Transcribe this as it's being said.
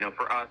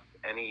for us,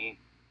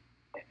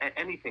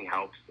 anything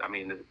helps. I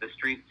mean, the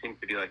street seems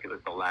to be like it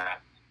was the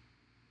last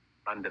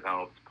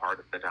undeveloped part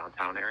of the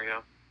downtown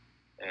area.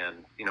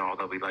 And,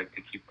 although we like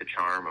to keep the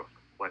charm of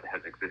what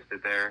has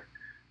existed there,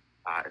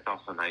 it's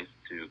also nice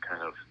to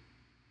kind of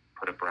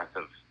put a breath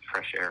of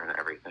fresh air in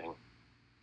everything.